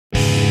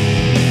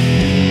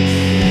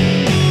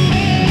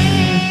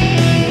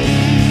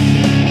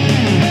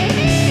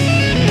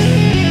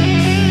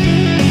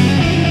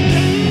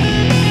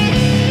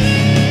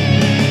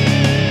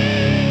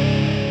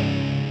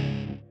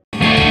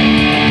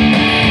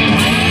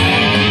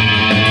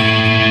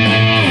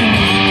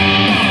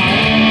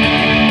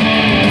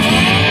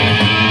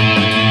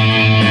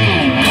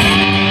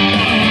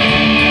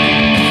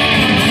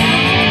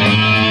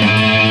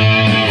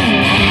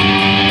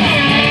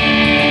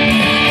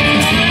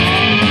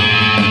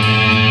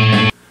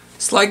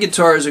Slide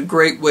guitar is a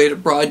great way to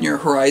broaden your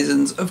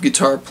horizons of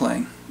guitar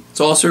playing.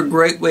 It's also a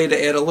great way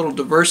to add a little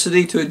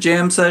diversity to a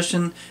jam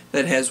session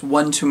that has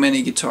one too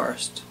many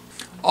guitarists.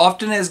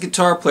 Often as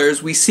guitar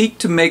players, we seek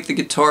to make the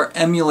guitar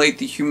emulate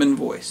the human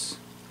voice.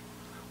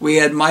 We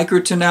add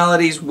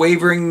microtonalities,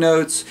 wavering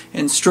notes,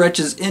 and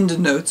stretches into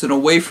notes and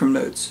away from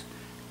notes,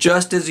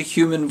 just as a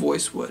human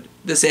voice would.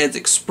 This adds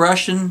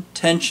expression,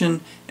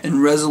 tension,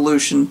 and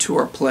resolution to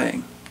our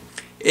playing.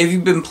 If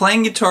you've been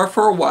playing guitar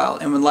for a while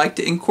and would like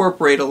to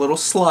incorporate a little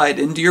slide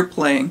into your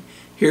playing,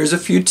 here's a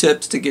few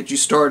tips to get you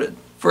started.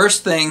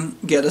 First thing,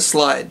 get a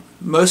slide.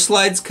 Most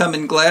slides come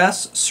in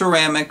glass,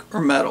 ceramic, or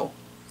metal.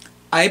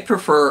 I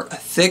prefer a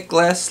thick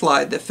glass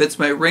slide that fits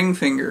my ring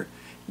finger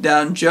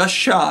down just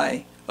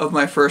shy of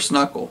my first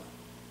knuckle.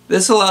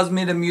 This allows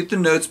me to mute the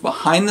notes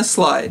behind the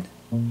slide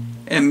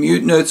and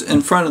mute notes in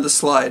front of the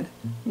slide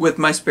with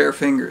my spare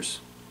fingers.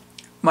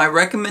 My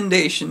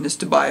recommendation is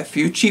to buy a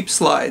few cheap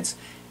slides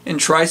and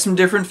try some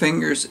different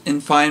fingers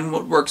and find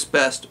what works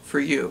best for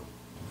you.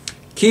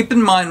 Keep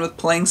in mind with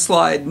playing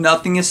slide,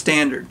 nothing is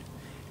standard.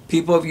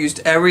 People have used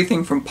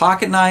everything from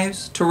pocket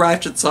knives to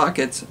ratchet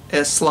sockets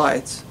as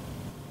slides.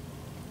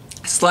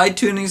 Slide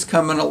tunings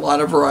come in a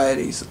lot of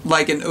varieties,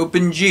 like an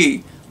open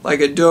G, like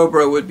a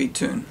dobro would be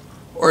tuned,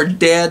 or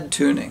dad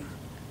tuning,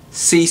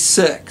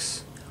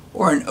 C6,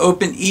 or an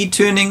open E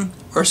tuning,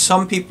 or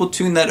some people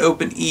tune that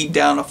open E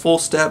down a full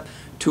step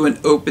to an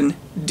open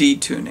D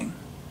tuning.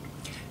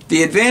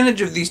 The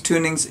advantage of these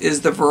tunings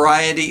is the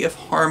variety of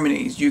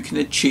harmonies you can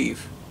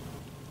achieve.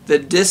 The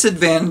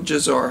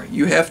disadvantages are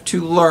you have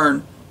to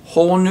learn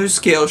whole new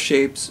scale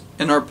shapes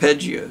and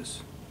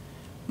arpeggios.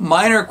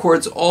 Minor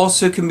chords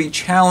also can be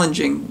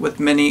challenging with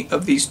many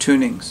of these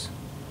tunings.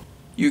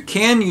 You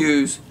can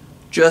use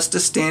just a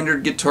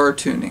standard guitar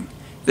tuning.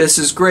 This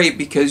is great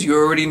because you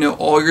already know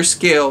all your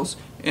scales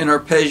and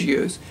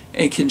arpeggios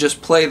and can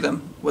just play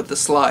them with the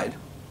slide.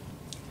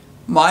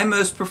 My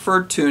most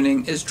preferred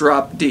tuning is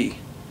drop D.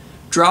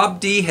 Drop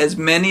D has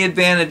many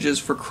advantages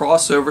for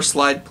crossover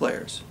slide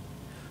players.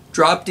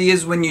 Drop D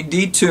is when you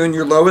detune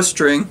your lowest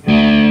string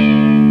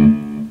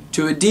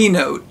to a D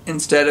note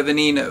instead of an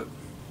E note.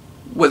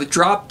 With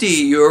drop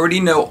D, you already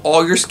know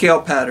all your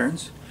scale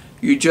patterns.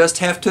 You just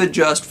have to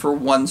adjust for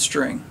one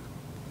string.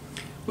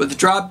 With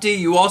drop D,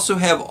 you also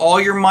have all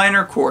your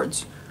minor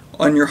chords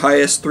on your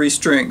highest three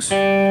strings.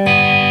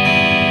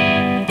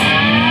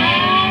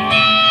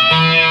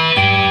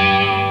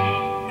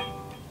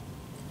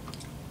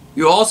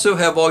 You also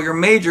have all your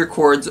major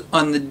chords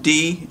on the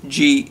D,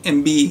 G,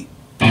 and B.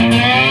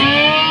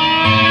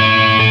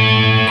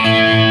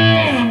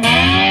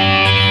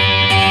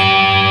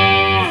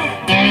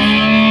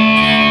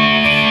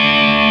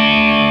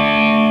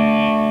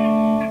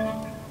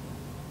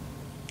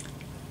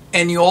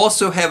 And you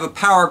also have a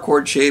power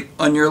chord shape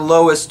on your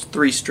lowest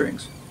three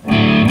strings.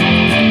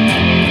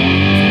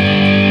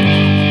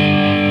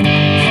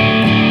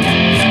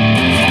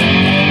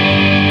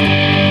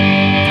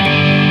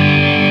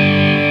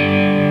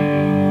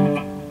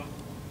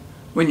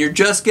 When you're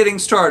just getting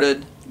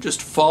started, just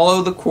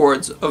follow the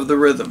chords of the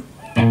rhythm.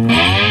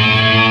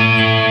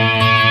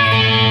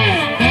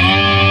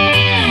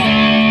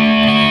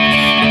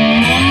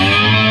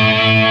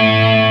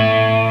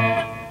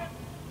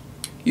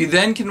 You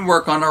then can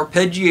work on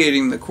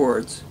arpeggiating the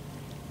chords,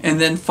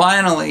 and then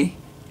finally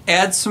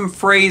add some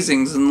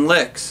phrasings and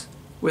licks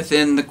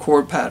within the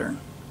chord pattern.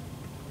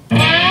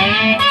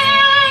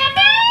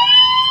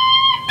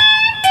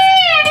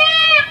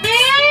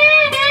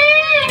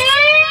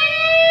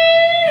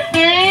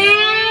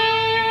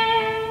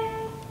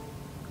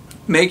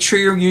 Make sure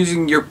you're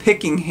using your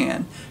picking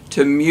hand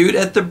to mute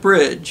at the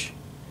bridge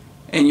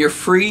and your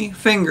free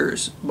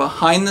fingers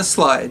behind the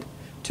slide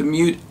to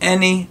mute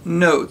any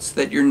notes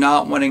that you're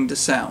not wanting to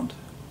sound.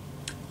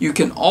 You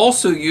can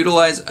also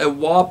utilize a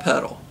wah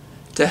pedal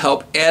to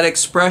help add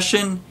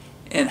expression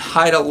and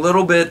hide a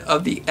little bit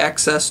of the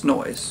excess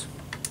noise.